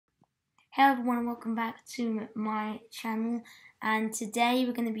Hello everyone and welcome back to my channel, and today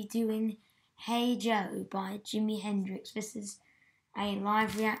we're going to be doing Hey Joe by Jimi Hendrix. This is a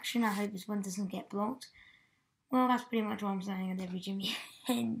live reaction. I hope this one doesn't get blocked. Well, that's pretty much what I'm saying at every Jimi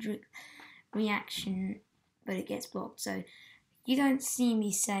Hendrix reaction, but it gets blocked. So you don't see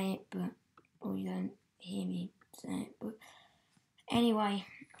me say it, or you don't hear me say it, but anyway,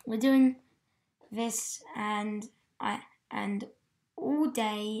 we're doing this and all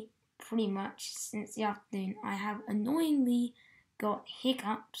day, pretty much since the afternoon, I have annoyingly got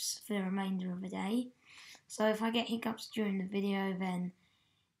hiccups for the remainder of the day. So if I get hiccups during the video, then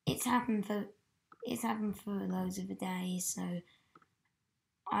it's happened for loads of the day. So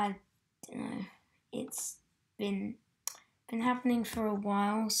I don't know, it's been happening for a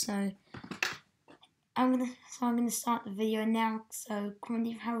while. So I'm gonna start the video now. So comment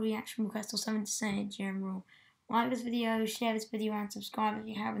if you have a reaction request or something to say in general. Like this video, share this video, and subscribe if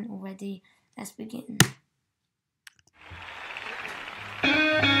you haven't already. Let's begin.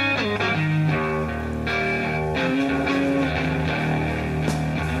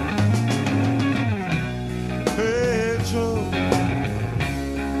 Hey Joe,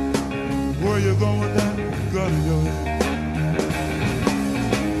 where you going with that gun in your head?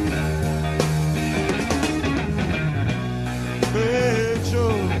 Hey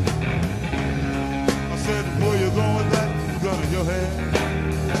Joe, I said, where you going with that gun in your head?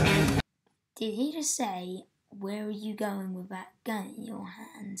 Did he just say, where are you going with that gun in your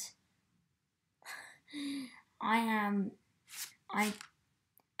hand? I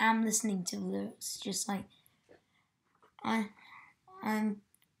am listening to the lyrics, just like I'm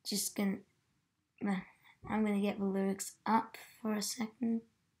gonna get the lyrics up for a second.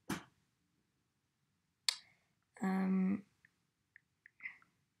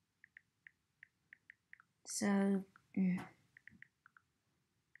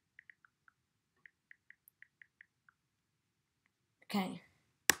 Okay.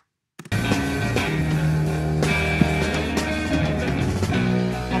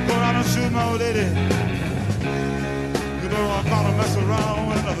 I'm going out and shoot my old lady. You know I'm gonna mess around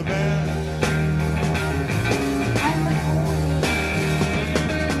with another man.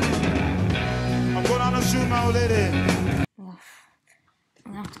 I'm going out and shoot my old lady. I'm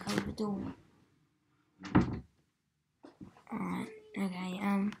gonna have to close the door. Alright, okay,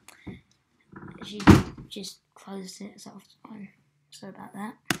 she just closed it, so it's fine. Sorry about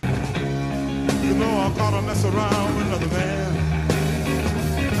that. You know I'm gonna mess around with another man.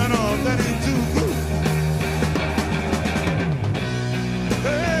 And that ain't too good.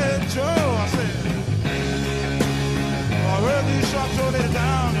 Hey Joe, I said, I heard these shots your lady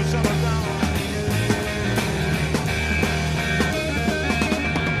down and shut her down.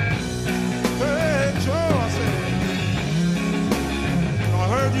 Hey Joe, I said, I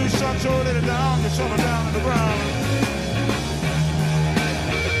heard you shot your lady down and shut her down to the ground.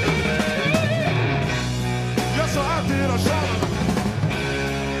 Yes, I did, I shot her.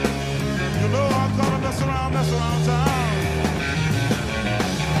 You know I'm gonna mess around town.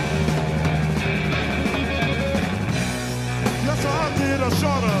 Yes, I did, I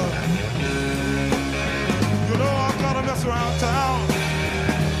shot her. You know I'm gonna mess around town.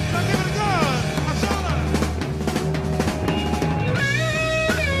 Now give it a gun, I shot her.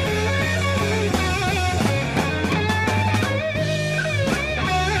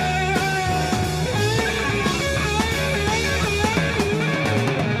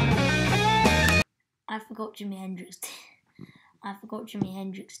 I forgot Jimi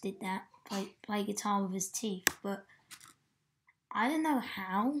Hendrix did that. Play guitar with his teeth, but I don't know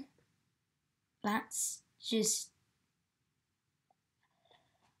how. That's just,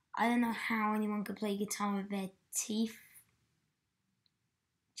 I don't know how anyone could play guitar with their teeth.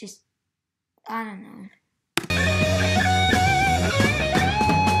 Just, I don't know.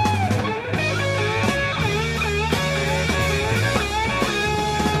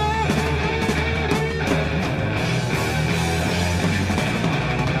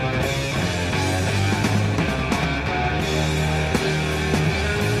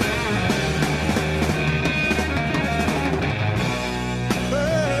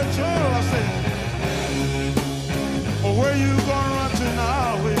 Where you gonna run to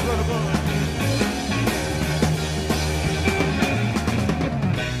now? Where you gonna run?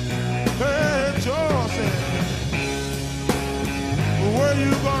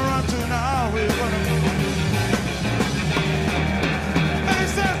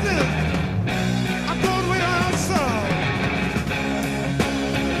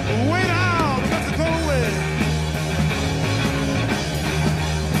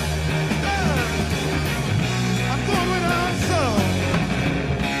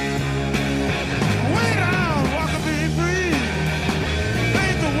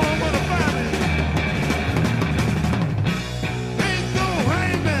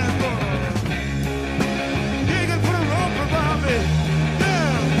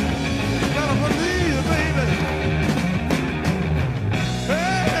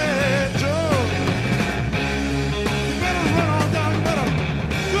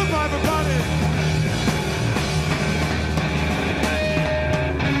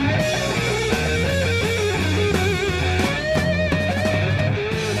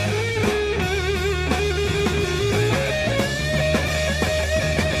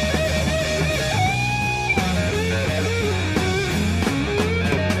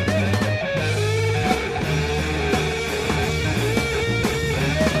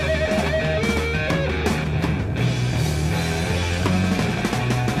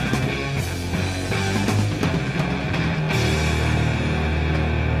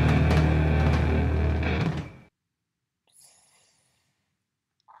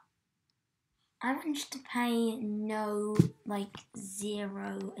 I managed to pay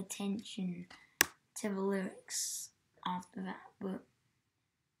zero attention to the lyrics after that, but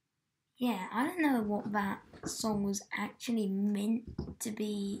yeah, I don't know what that song was actually meant to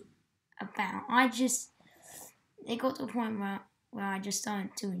be about. It got to a point where I just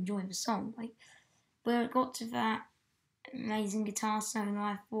started to enjoy the song. Where it got to that amazing guitar solo,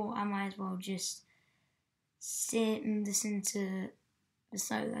 I thought I might as well just sit and listen to the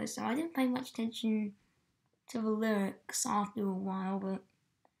solo. So I didn't pay much attention to the lyrics after a while, but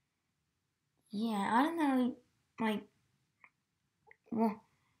yeah, I don't know,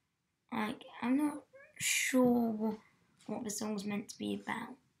 I'm not sure what the song's meant to be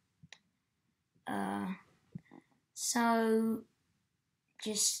about. So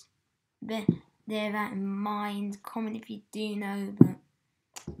just bear that in mind. Comment if you do know, but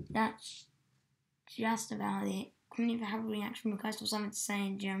that's just about it. Comment if you have a reaction request or something to say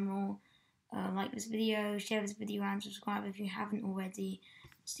in general. Like this video, share this video, and subscribe if you haven't already.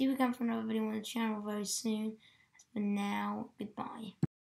 See you again for another video on the channel very soon. As for now, goodbye.